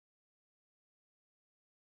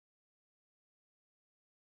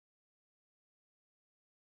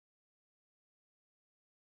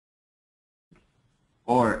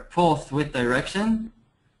or pulse with direction,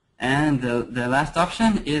 and the last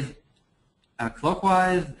option is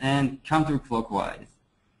clockwise and counterclockwise.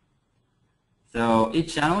 So each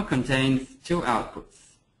channel contains two outputs.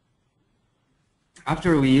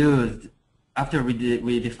 After we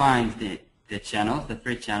defined the channels, the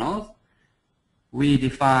three channels, we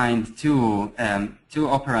defined two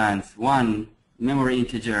operands, one memory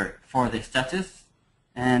integer for the status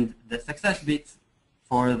and the success bit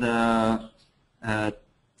for the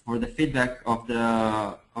feedback of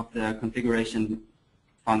the configuration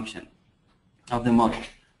function of the model.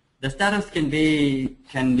 The status can be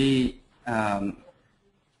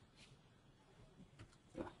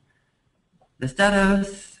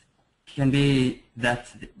that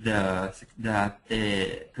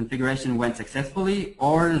the configuration went successfully,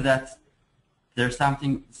 or that there's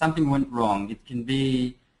something went wrong. It can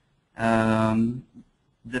be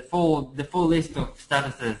the full list of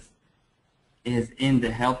statuses is in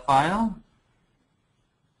the help file,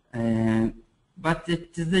 but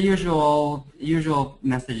it is the usual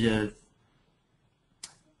messages,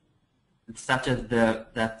 such as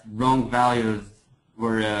that wrong values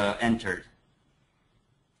were entered.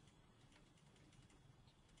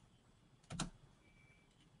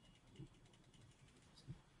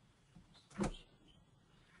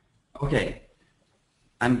 Okay,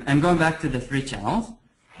 I'm going back to the three channels.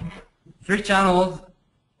 Three channels,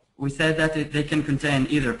 we said that they can contain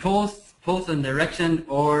either pulse and direction,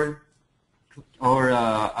 or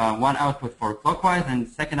one output for clockwise and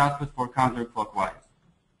second output for counterclockwise.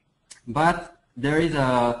 But there is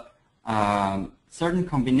a certain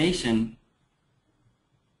combination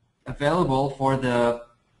available for the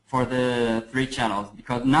three channels,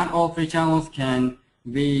 because not all three channels can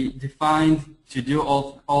be defined to do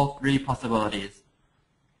all three possibilities.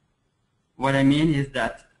 What I mean is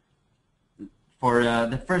that for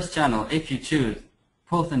the first channel, if you choose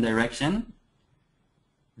pulse and direction,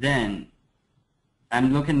 then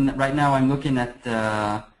I'm looking at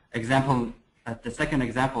the example, at the second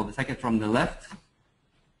example, the second from the left.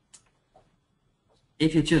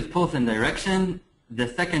 If you choose pulse and direction, the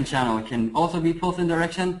second channel can also be pulse and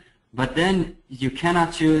direction, but then you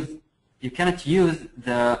cannot use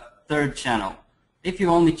the third channel. If you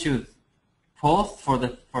only choose pulse for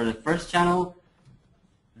the first channel,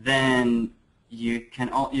 then you can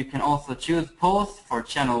also choose pulse for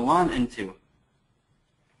channel 1 and 2.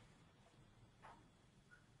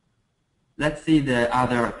 Let's see the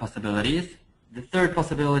other possibilities. The third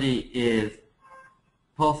possibility is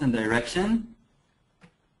pulse and direction,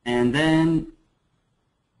 and then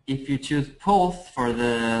if you choose pulse for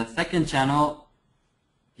the second channel,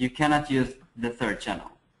 you cannot use the third channel.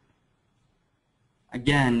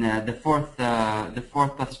 Again, the fourth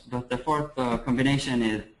combination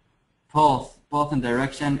is pulse and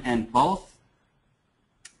direction, and pulse.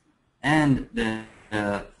 And the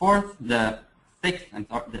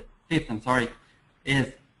fifth,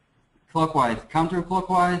 is clockwise,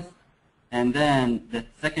 counterclockwise, and then the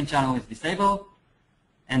second channel is disabled,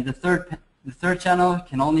 and the third channel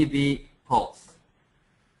can only be pulse.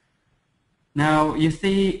 Now you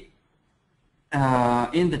see.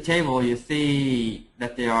 In the table, you see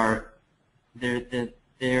that there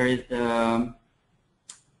is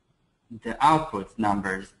the output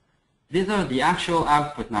numbers. These are the actual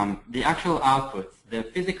outputs, the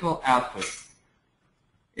physical outputs.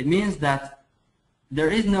 It means that there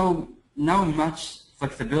is no much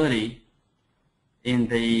flexibility in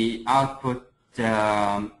the output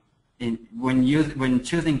when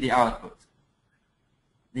choosing the output.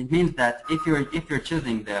 It means that if you're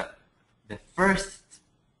choosing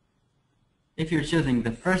if you're choosing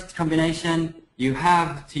the first combination, you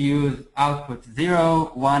have to use output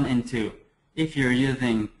 0, 1, and 2. If you're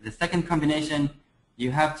using the second combination,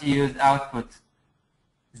 you have to use output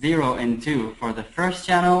 0 and 2 for the first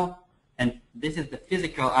channel, and this is the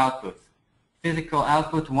physical output. Physical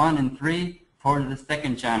output 1 and 3 for the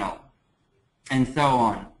second channel, and so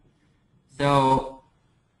on. So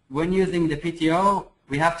when using the PTO,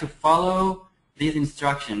 we have to follow these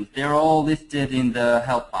instructions. They're all listed in the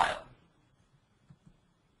help file.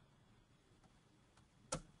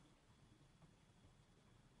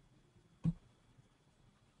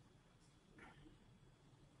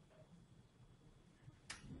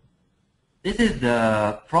 This is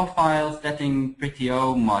the profile setting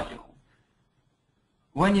PTO module.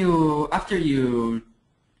 After you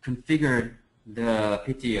configure the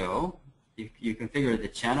PTO, you configure the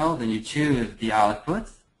channels and you choose the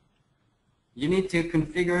outputs, you need to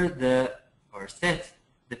configure or set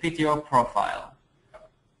the PTO profile.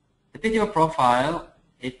 The PTO profile,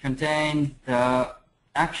 it contains the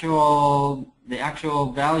actual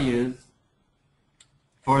values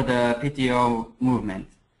for the PTO movement.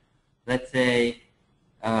 Let's say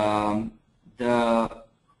the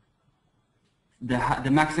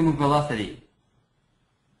maximum velocity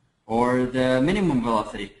or the minimum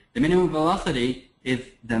velocity. The minimum velocity is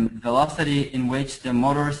the velocity in which the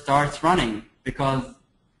motor starts running, because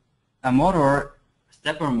a motor,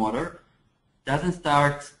 stepper motor, doesn't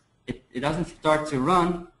start to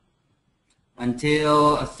run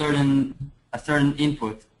until a certain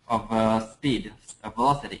input of speed, of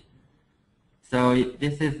velocity. So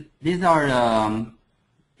these are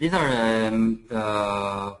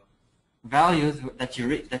values that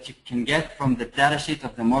you can get from the datasheet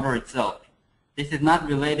of the motor itself. This is not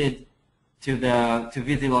related to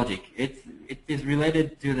VisiLogic. It is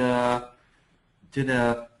related to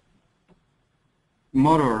the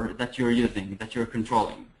motor that you're using, that you're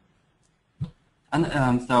controlling.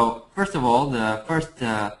 And so first of all, the first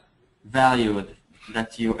value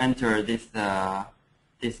that you enter this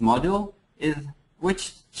module is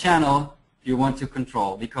which channel you want to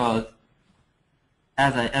control, because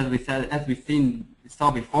as we saw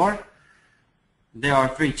before, there are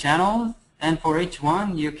 3 channels, and for each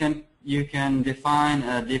one you can define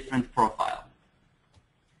a different profile.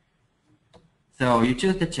 So you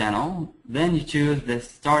choose the channel, then you choose the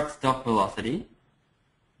start-stop velocity,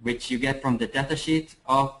 which you get from the datasheet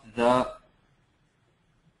of the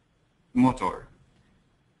motor.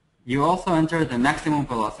 You also enter the maximum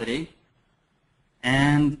velocity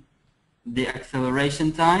and the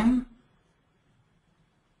acceleration time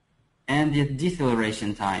and the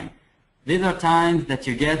deceleration time. These are times that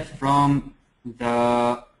you get from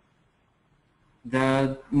the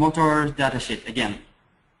motor datasheet again.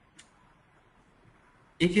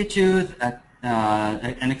 If you choose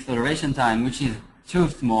an acceleration time which is too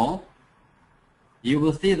small, you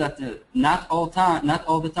will see that not all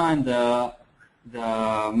the time the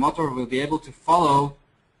motor will be able to follow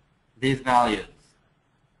these values.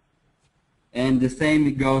 And the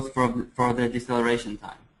same goes for the deceleration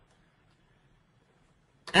time.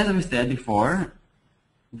 As we said before,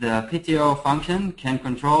 the PTO function can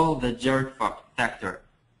control the jerk factor.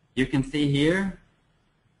 You can see here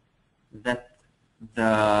that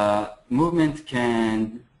the movement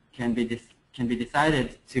can be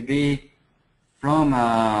decided to be from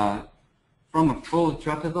a full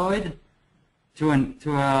trapezoid to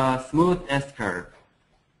a smooth S-curve.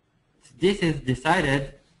 This is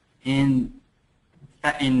decided in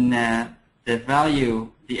the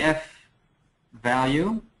value, the F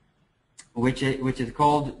value, which is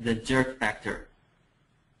called the jerk factor.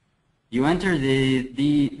 You enter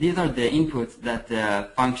these are the inputs that the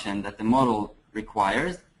function, that the model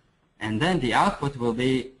requires, and then the output will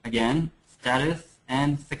be again status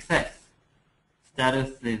and success. Status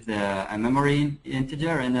is a memory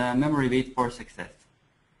integer and a memory bit for success.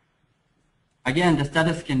 Again, the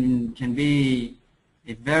status can be,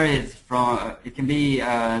 it varies from, it can be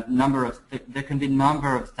a number of, there can be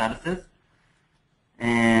number of statuses,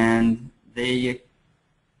 and they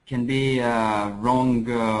can be wrong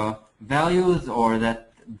values, or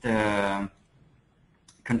that the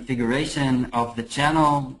configuration of the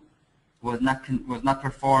channel was not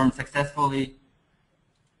performed successfully.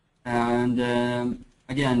 And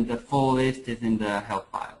again, the full list is in the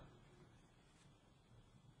help file.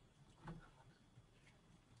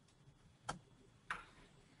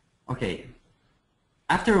 Okay,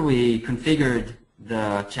 after we configured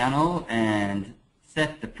the channel and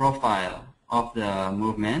set the profile of the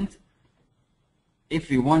movement, if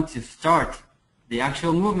we want to start the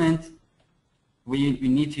actual movement, we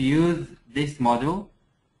need to use this module,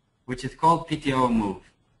 which is called PTO Move.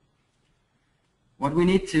 What we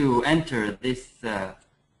need to enter this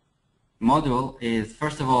module is,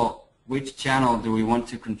 first of all, which channel do we want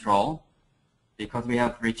to control, because we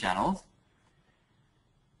have 3 channels.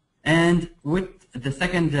 And with the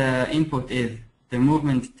second input is the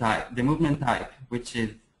movement type, which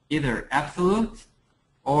is either absolute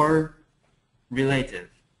or relative.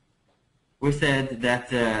 We said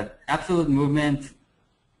that absolute movement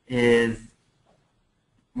is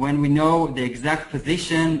when we know the exact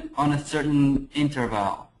position on a certain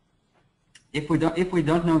interval. If we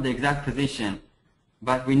don't know the exact position,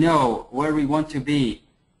 but we know where we want to be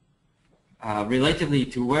relatively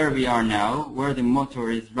to where we are now, where the motor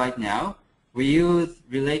is right now, we use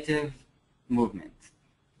relative movement.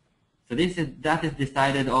 So that is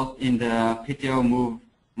decided in the PTO Move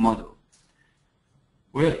module.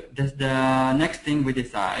 The next thing we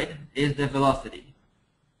decide is the velocity.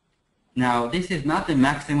 Now, this is not the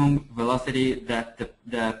maximum velocity that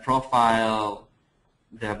the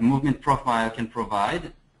movement profile can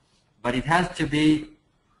provide, but it has to be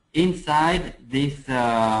inside this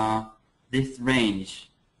range.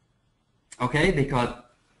 Okay, because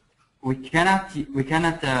we cannot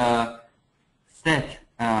set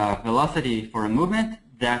velocity for a movement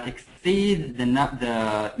that exceeds the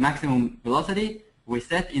maximum velocity we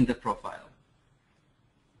set in the profile.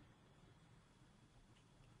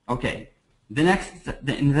 Okay, the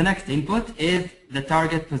next input is the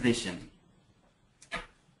target position.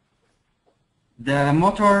 The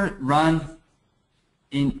motor runs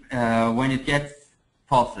in when it gets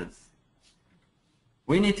pulses.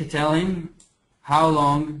 We need to tell him how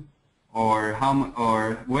long or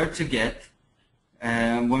where to get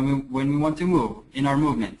when we want to move in our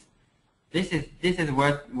movement. This is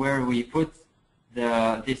where we put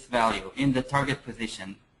this value in the target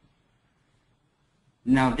position.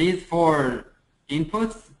 Now these 4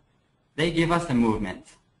 inputs, they give us a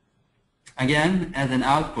movement. Again, as an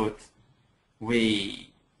output,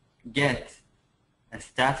 we get a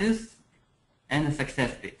status and a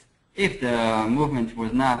success bit. If the movement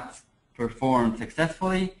was not performed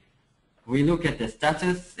successfully, we look at the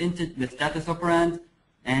status operand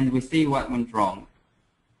and we see what went wrong.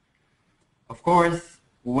 Of course,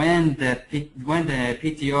 when the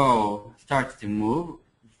PTO starts to move,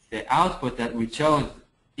 the output that we chose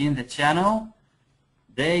in the channel,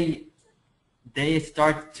 they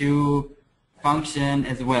start to function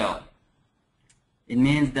as well. It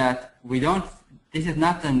means that this is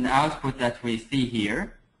not an output that we see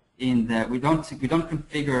here. We don't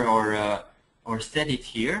configure or set it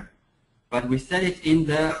here, but we set it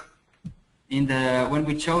when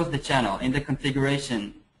we chose the channel in the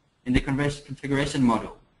configuration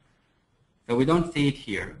module. So we don't see it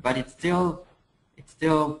here, but it's still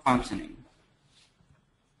functioning.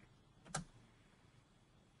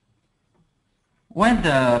 When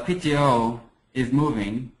the PTO is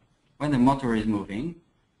moving, when the motor is moving,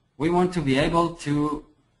 we want to be able to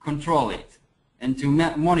control it and to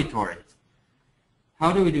monitor it.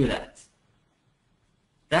 How do we do that?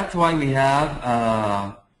 That's why we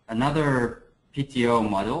have another PTO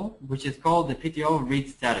model, which is called the PTO read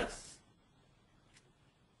status.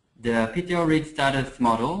 The PTO read status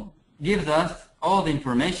model gives us all the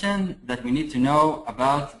information that we need to know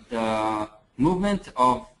about the movement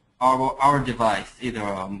of our device, either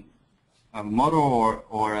a motor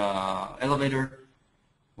or elevator,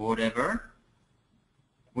 whatever.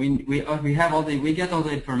 We get all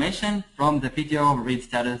the information from the PTO read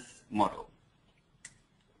status model.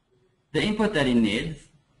 The input that it needs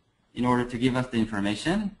in order to give us the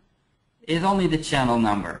information is only the channel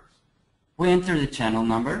number. We enter the channel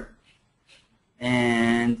number,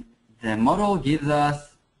 and the model gives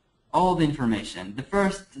us all the information. The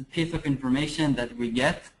first piece of information that we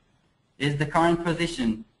get is the current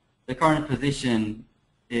position. The current position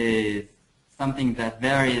is something that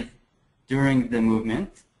varies during the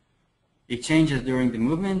movement. It changes during the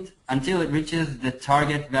movement until it reaches the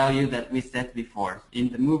target value that we set before in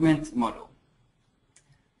the movement model.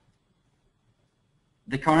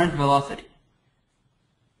 The current velocity.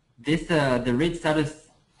 The read status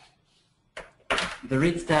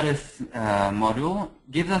module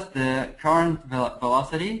gives us the current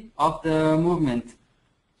velocity of the movement.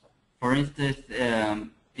 For instance,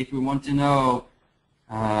 if we want to know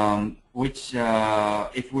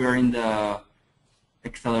if we're in the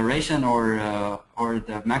acceleration or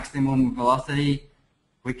the maximum velocity,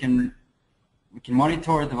 we can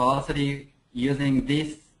monitor the velocity using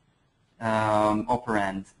this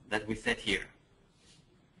operand that we set here.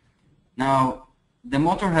 Now, the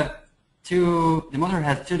motor has two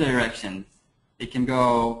directions. It can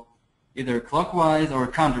go either clockwise or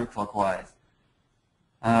counterclockwise.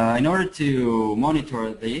 In order to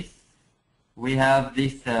monitor this, we have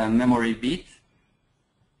this memory bit,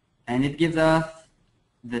 and it gives us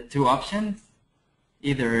the 2 options,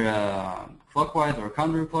 either clockwise or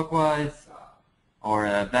counterclockwise, or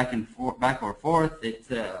back or forth. It's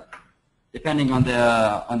depending on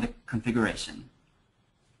the configuration.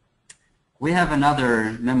 We have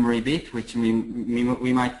another memory bit which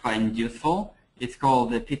we might find useful. It's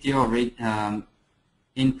called the PTO read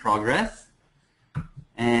in progress,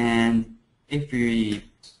 and if we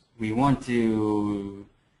want to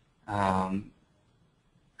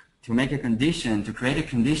make a condition, to create a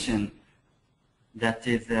condition that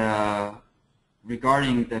is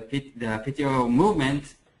regarding the PTO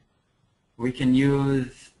movement, we can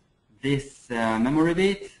use this memory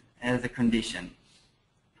bit as a condition.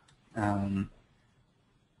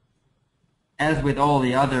 As with all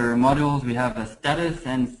the other modules, we have a status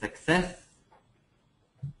and success,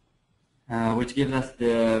 which gives us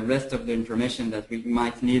the rest of the information that we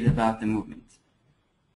might need about the movement.